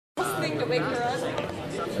to wake her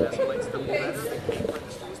up.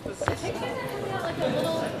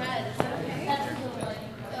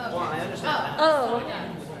 Oh.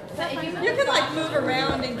 You can like move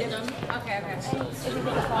around and get them. Okay.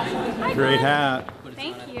 Great hat.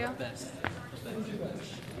 Thank you.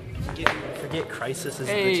 Forget Crisis is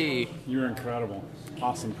Hey! You were incredible.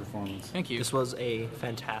 Awesome performance. Thank you. This was a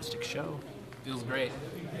fantastic show. Feels great.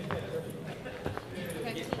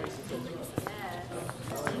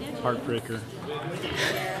 Heartbreaker.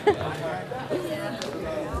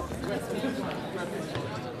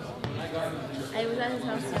 I was at his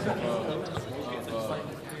house.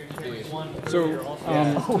 So,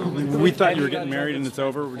 we thought you were getting married and it's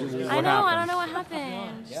over. What happened? I don't know what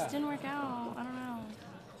happened. It just didn't work out. I don't know.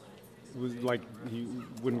 It was like he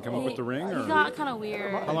wouldn't come up with the ring, or He got kind of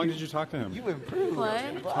weird. how long did you talk to him?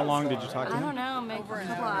 What? How long did you talk to I him? don't know, maybe a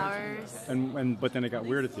couple hours. But then it got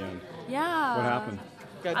weird at the end. Yeah. What happened?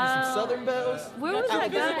 Got some Southern bells. Where was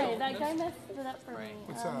that guy? That guy messed it up for me.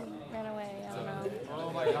 What's up? Ran away. I don't know.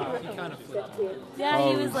 Oh my god, he kind of flipped. Yeah,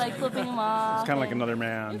 Oh, he was like flipping them off. It's kind of like and another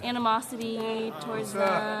man. animosity towards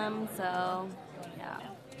them. So, yeah.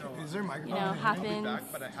 Is there a microphone? You know, happens.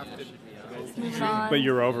 But I have to. Moving on. But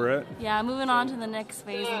you're over it. Yeah, moving on to the next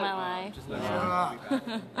phase of my life.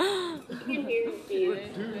 You know?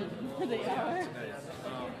 They are.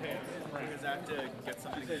 Because I have to get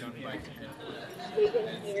something done by.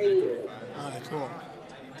 Alright, cool.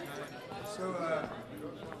 So,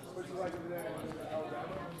 what'd you like over there in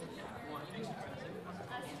Alabama?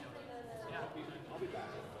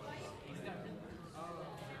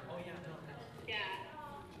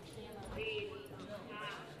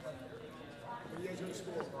 What are you guys doing in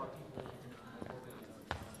school?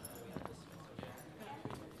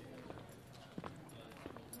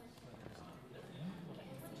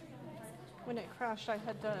 When it crashed, I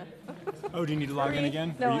had to. Oh, do you need to log in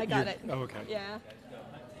again? No, Or I got you're- it. Oh, okay. Yeah.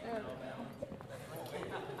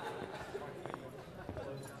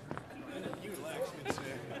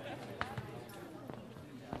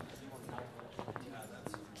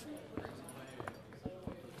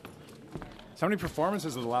 So how many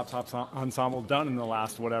performances has the Laptop Ensemble done in the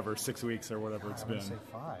last, 6 weeks or whatever it's been? I'd say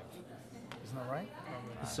 5. Isn't that right?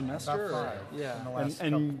 A semester? About 5. Yeah. In the last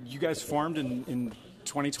And you guys formed in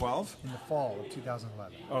 2012? in the fall of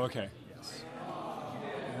 2011. Oh, okay. Yes.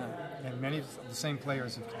 And many of the same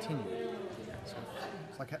players have continued. So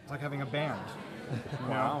it's like having a band. you know,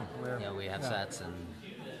 Wow. where- Yeah, we have sets and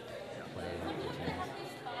play.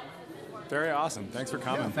 Very awesome. Thanks for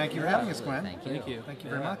coming. Yeah, thank you for having us, Glenn. Thank you. Thank you. Thank you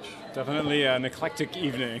very much. Definitely an eclectic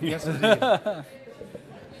evening. Yes, indeed. Thank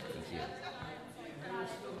you.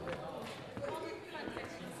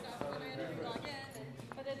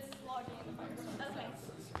 But it's logging. Okay.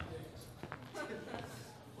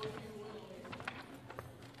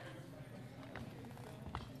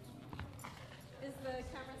 Is the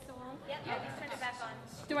camera still on? Yep, I just turned it back on.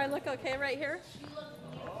 Do I look okay right here?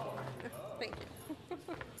 Thank you.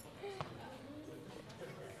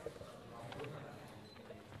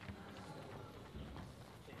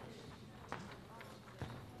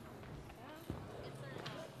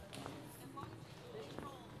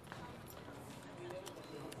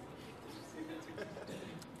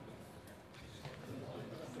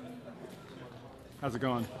 How's it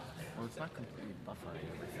going? Well, it's not completely buffering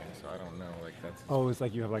everything, so I don't know. Like that's Oh, it's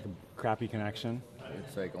like you have like a crappy connection.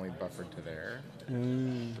 it's like only buffered to there.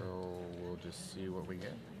 Mm. So we'll just see what we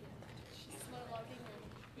get.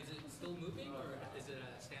 Is it still moving or is it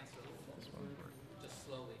a standstill? This one works. Just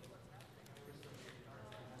slowly.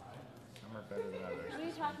 Some are better than others. What are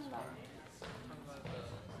you talking about?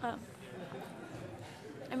 Oh.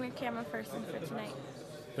 I'm your camera person for tonight.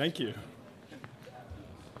 Thank you.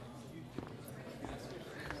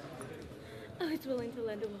 Oh, it's willing to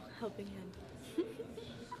lend a helping hand.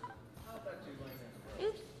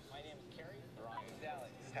 Oops.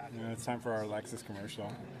 Yeah, it's time for our Lexus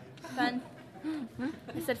commercial. Fun.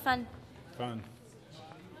 I said fun. Fun.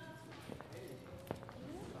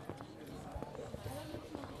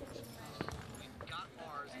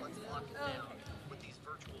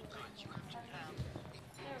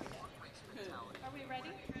 Are we ready?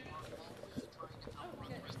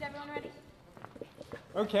 Is everyone ready?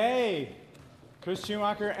 Okay. Kris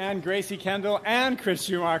Schomaker and Gracie Kendall and Kris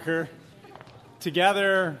Schomaker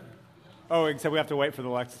together. Oh, except we have to wait for the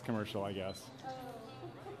Lexus commercial, I guess.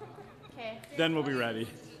 Okay. Then we'll be ready.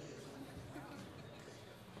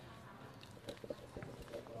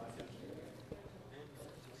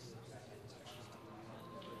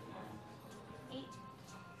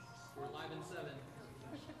 We're live in 7.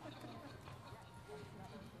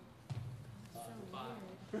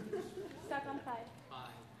 5. Stuck on 5. 5.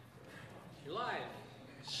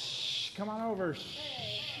 come on over. Shh.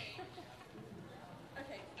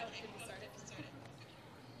 Okay, should we start it?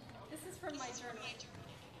 This is from my journal.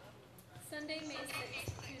 Sunday, May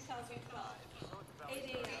 6th, 2012, 8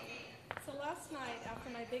 a.m. So last night,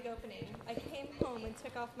 after my big opening, I came home and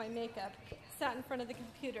took off my makeup, sat in front of the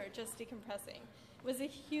computer just decompressing. It was a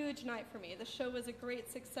huge night for me. The show was a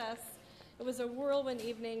great success. It was a whirlwind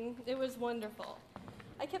evening. It was wonderful.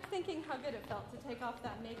 I kept thinking how good it felt to take off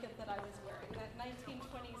that makeup that I was wearing, that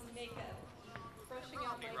 1920s makeup, brushing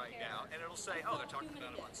out my hair. Now, and it'll say, oh, they're talking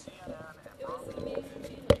about it on CNN. It was an amazing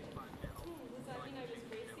feeling. Does that mean I was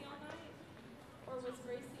Gracie all night? Or was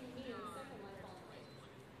Gracie me in Second Life all night?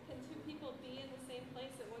 Can two people be in the same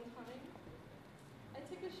place at one time? I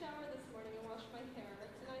took a shower this morning and washed my hair,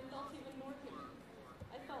 and I felt even more human.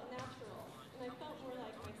 I felt natural, and I felt more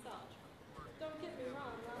like myself. Don't get me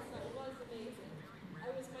wrong, last night was amazing. I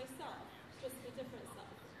was myself, just a different self.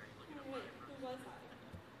 Wait, who was I?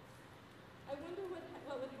 I wonder what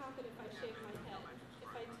would happen if I shaved my head, if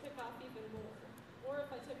I took off even more, or if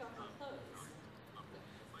I took off my clothes.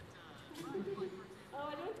 Oh,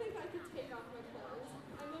 I don't think I could take off my clothes.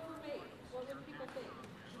 I'm overweight. What would people think?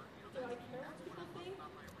 Do I care what people think?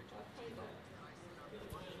 Well, kind of.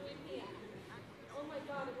 3 p.m. Oh my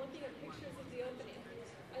God, I'm looking at pictures of the opening.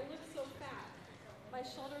 I look so fat. My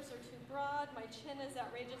shoulders are too broad, my chin is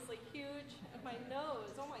outrageously huge, and my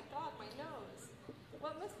nose, oh my God, my nose.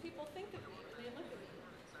 What must people think of me when they look at me?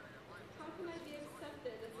 How can I be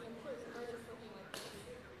accepted as an important artist looking like this?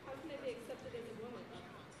 How can I be accepted as a woman?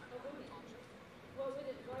 Why would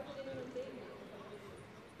anyone date me?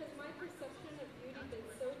 Has my perception of beauty been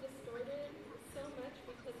so distorted so much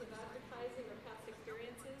because of advertising or past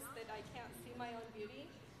experiences that I can't see my own beauty?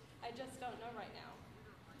 I just don't know right now.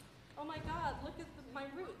 Oh my God, look at my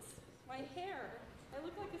roots, my hair. I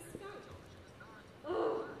look like a skunk.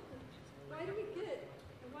 Oh, why do we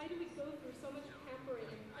go through so much pampering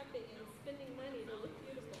and prepping and spending money to look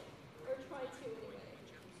beautiful? Or try to anyway.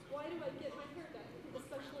 Why do I get my hair done,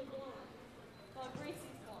 especially blonde?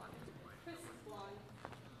 Gracie's blonde. Kris is blonde.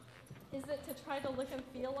 Is it to try to look and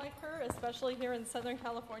feel like her, especially here in Southern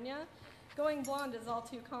California? Going blonde is all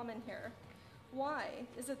too common here. Why?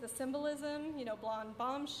 Is it the symbolism? You know, blonde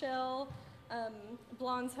bombshell,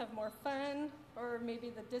 blondes have more fun, or maybe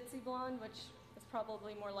the ditzy blonde, which is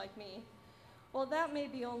probably more like me. Well, that may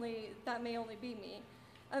only be me.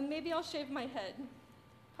 Maybe I'll shave my head,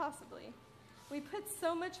 possibly. We put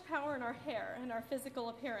so much power in our hair and our physical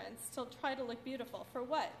appearance to try to look beautiful. For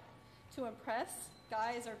what? To impress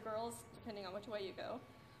guys or girls, depending on which way you go.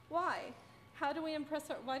 Why? Why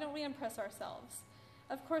don't we impress ourselves?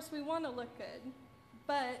 Of course, we want to look good,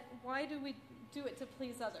 but why do we do it to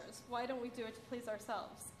please others? Why don't we do it to please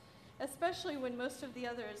ourselves? Especially when most of the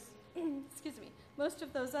others, most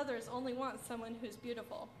of those others only want someone who's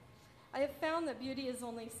beautiful. I have found that beauty is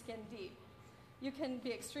only skin deep. You can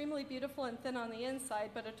be extremely beautiful and thin on the inside,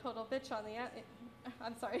 but a total bitch on the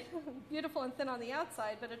beautiful and thin on the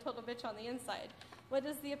outside, but a total bitch on the inside. What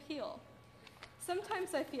is the appeal?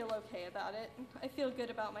 Sometimes I feel okay about it. I feel good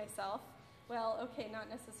about myself. Well, okay, not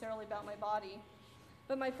necessarily about my body,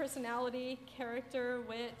 but my personality, character,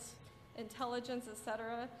 wit, intelligence,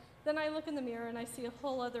 etc. Then I look in the mirror and I see a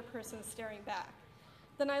whole other person staring back.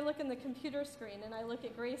 Then I look in the computer screen and I look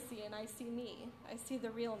at Gracie and I see me. I see the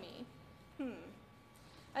real me.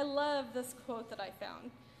 I love this quote that I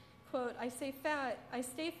found. Quote, I stay fat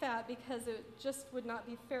because it just would not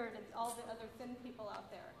be fair to all the other thin people out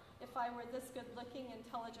there if I were this good looking,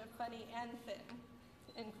 intelligent, funny, and thin.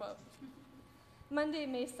 End quote. Monday,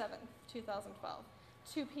 May 7th, 2012,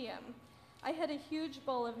 2 p.m. I had a huge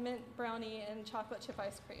bowl of mint brownie and chocolate chip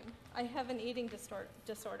ice cream. I have an eating disorder.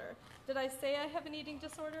 Did I say I have an eating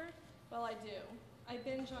disorder? Well, I do. I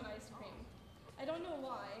binge on ice cream. I don't know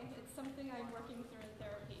why. It's something I'm working through in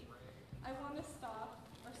therapy. I want to stop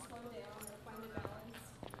or slow down or find a balance.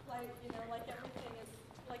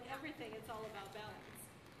 Like everything, it's all about balance.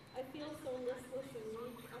 I feel so listless and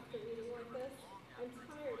weak after eating like this. I'm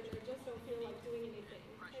tired and I just don't feel like doing anything.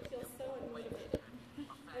 I feel so unmotivated.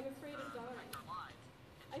 I'm afraid of dying.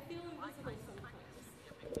 I feel invisible sometimes.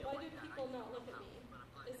 Why do people not look at me?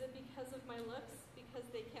 Is it because of my looks? Because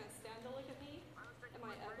they can't stand to look at me? Am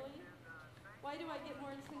I ugly? Why do I get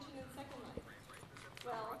more attention in Second Life?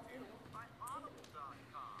 Well,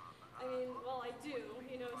 I do,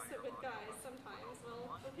 sit with guys sometimes.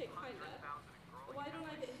 Well, okay, kinda. But why don't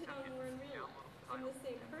I get hit on more in real life? I'm the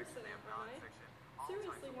same person, aren't I?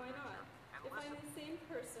 Seriously, why not? If I'm the same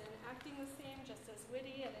person, acting the same, just as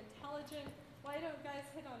witty and intelligent, why don't guys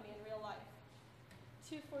hit on me in real life?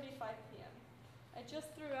 2:45 p.m. I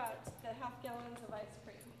just threw out the half gallons of ice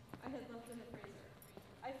cream I had left in the freezer.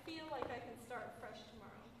 I feel like I can start fresh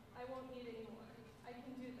tomorrow. I won't need anymore. I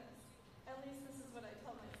can do this. At least this is what I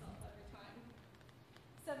tell myself every time.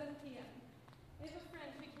 7 p.m. I have a friend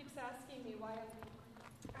who keeps asking me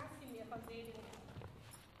if I'm dating him.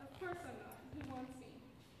 Of course I'm not. Who wants me?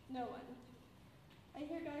 No one. I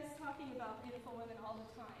hear guys talking about beautiful women all the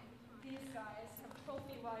time. These guys have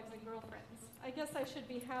trophy wives and girlfriends. I guess I should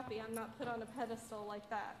be happy I'm not put on a pedestal like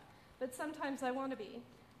that. But sometimes I want to be.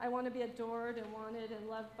 I want to be adored and wanted and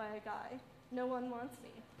loved by a guy. No one wants me.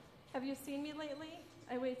 Have you seen me lately?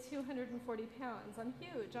 I weigh 240 pounds. I'm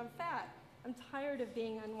huge. I'm fat. I'm tired of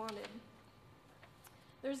being unwanted.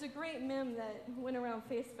 There's a great meme that went around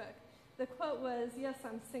Facebook. The quote was, "Yes,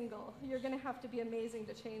 I'm single. You're going to have to be amazing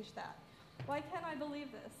to change that." Why can't I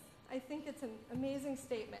believe this? I think it's an amazing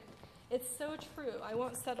statement. It's so true. I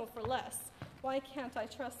won't settle for less. Why can't I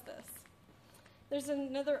trust this? There's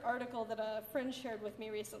another article that a friend shared with me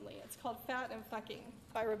recently. It's called Fat and Fucking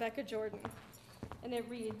by Rebecca Jordan. And it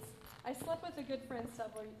reads, I slept with a good friend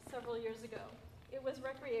several years ago. It was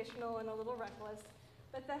recreational and a little reckless,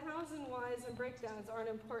 but the hows and whys and breakdowns aren't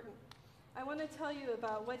important. I want to tell you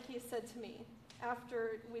about what he said to me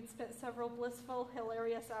after we'd spent several blissful,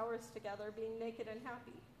 hilarious hours together being naked and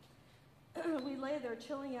happy. We lay there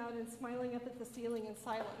chilling out and smiling up at the ceiling in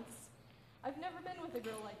silence. I've never been with a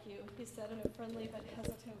girl like you, he said in a friendly but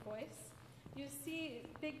hesitant voice. You see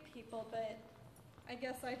big people, but I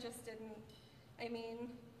guess I just didn't. I mean,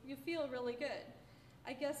 you feel really good.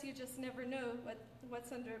 I guess you just never know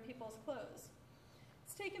what's under people's clothes.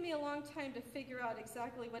 It's taken me a long time to figure out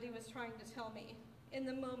exactly what he was trying to tell me, in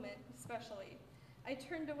the moment especially. I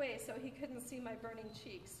turned away so he couldn't see my burning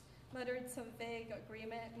cheeks, muttered some vague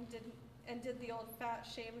agreement, and did the old fat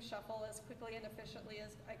shame shuffle as quickly and efficiently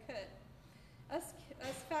as I could. Us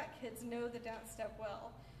fat kids know the dance step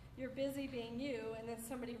well. You're busy being you, and then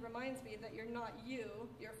somebody reminds me that you're not you,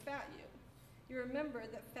 you're fat you. You remember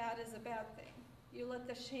that fat is a bad thing. You let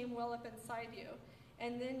the shame well up inside you,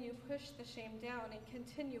 and then you push the shame down and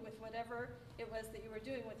continue with whatever it was that you were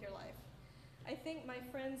doing with your life. I think my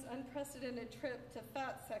friend's unprecedented trip to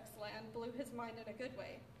fat sex land blew his mind in a good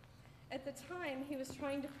way. At the time, he was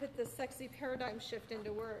trying to put this sexy paradigm shift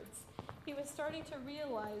into words. He was starting to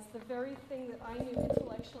realize the very thing that I knew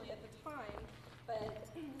intellectually at the time, but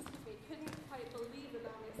couldn't quite believe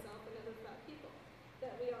about myself and other fat people,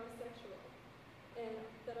 that we are sexual, and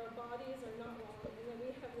that our bodies are not wrong, and that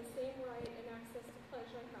we have the same right and access to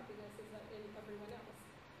pleasure and happiness as everyone else.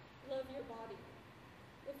 Love your body.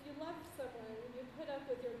 If you love someone, you put up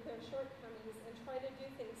with their shortcomings and try to do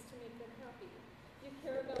things to make them happy. You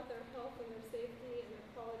care about their health and their safety and their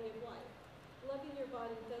quality of life. Loving your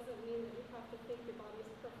body doesn't mean that you have to think your body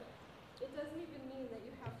is perfect. It doesn't even mean that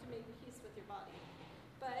you have to make peace with your body.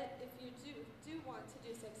 But if you do want to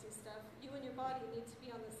do sexy stuff, you and your body need to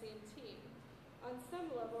be on the same team. On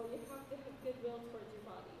some level, you have to have goodwill towards your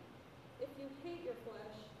body. If you hate your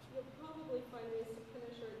flesh, you'll probably find ways to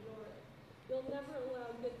punish or ignore it. You'll never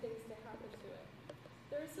allow good things to happen to it.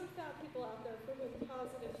 There are some fat people out there for whom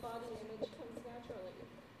positive body image comes naturally,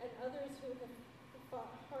 and others who have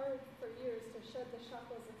fought hard for years to shed the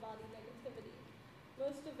shackles of body negativity.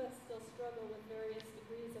 Most of us still struggle with various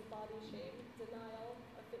degrees of body shame, denial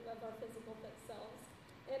of our physical fit selves,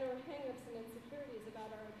 and our hang-ups and insecurities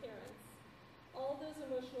about our appearance. All those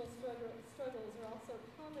emotional struggles are also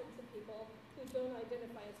common to people who don't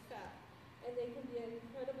identify as fat, and they can be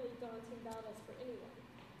incredibly daunting battles for anyone.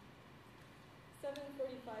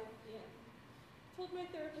 7:45 p.m. Told my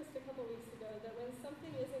therapist a couple weeks ago that when something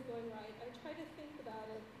isn't going right, I try to think about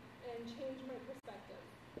it and change my perspective,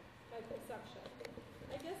 my perception.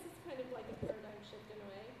 I guess it's kind of like a paradigm shift in a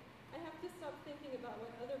way. I have to stop thinking about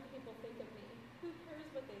what other people think of me. Who cares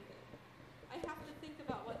what they think? I have to think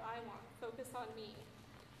about what I want, focus on me.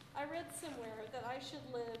 I read somewhere that I should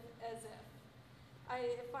live as if.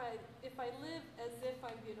 If I live as if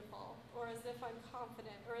I'm beautiful, or as if I'm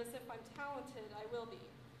confident, or as if I'm talented, I will be.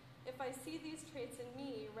 If I see these traits in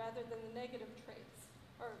me rather than the negative traits,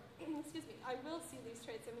 or I will see these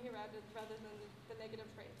traits in me rather than the negative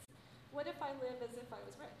traits. What if I live as if I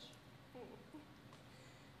was rich?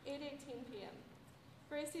 8:18 p.m.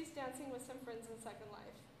 Gracie's dancing with some friends in Second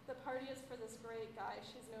Life. The party is for this great guy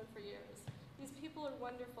she's known for years. These people are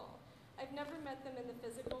wonderful. I've never met them in the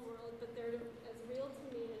physical world, but they're as real to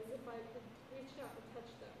me as if I could reach out and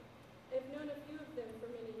touch them. I've known a few of them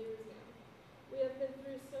for many years now. We have been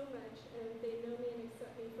through so much, and they know me and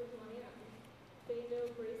accept me for who I am. They know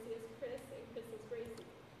Gracie as Kris, and Kris is Gracie.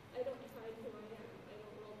 I don't hide who I am. I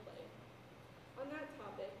don't role play. On that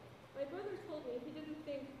topic, my brother told me he didn't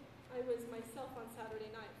think I was myself on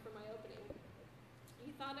Saturday night for my opening.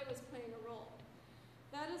 He thought I was playing a role.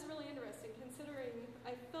 That is really interesting, considering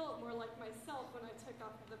I felt more like myself when I took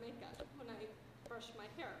off the makeup, when I brushed my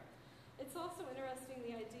hair. It's also interesting,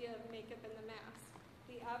 the idea of makeup and the mask,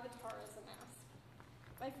 the avatar as a mask.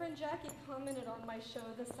 My friend Jackie commented on my show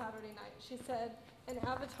this Saturday night. She said, an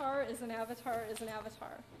avatar is an avatar is an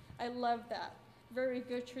avatar. I love that. Very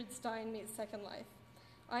Gertrude Stein meets Second Life.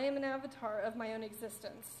 I am an avatar of my own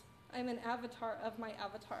existence. I am an avatar of my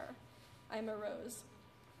avatar. I am a rose.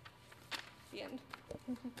 The end.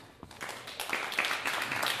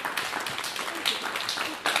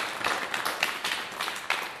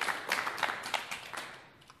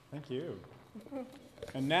 Thank you.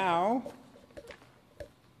 And now,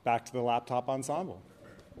 back to the laptop ensemble.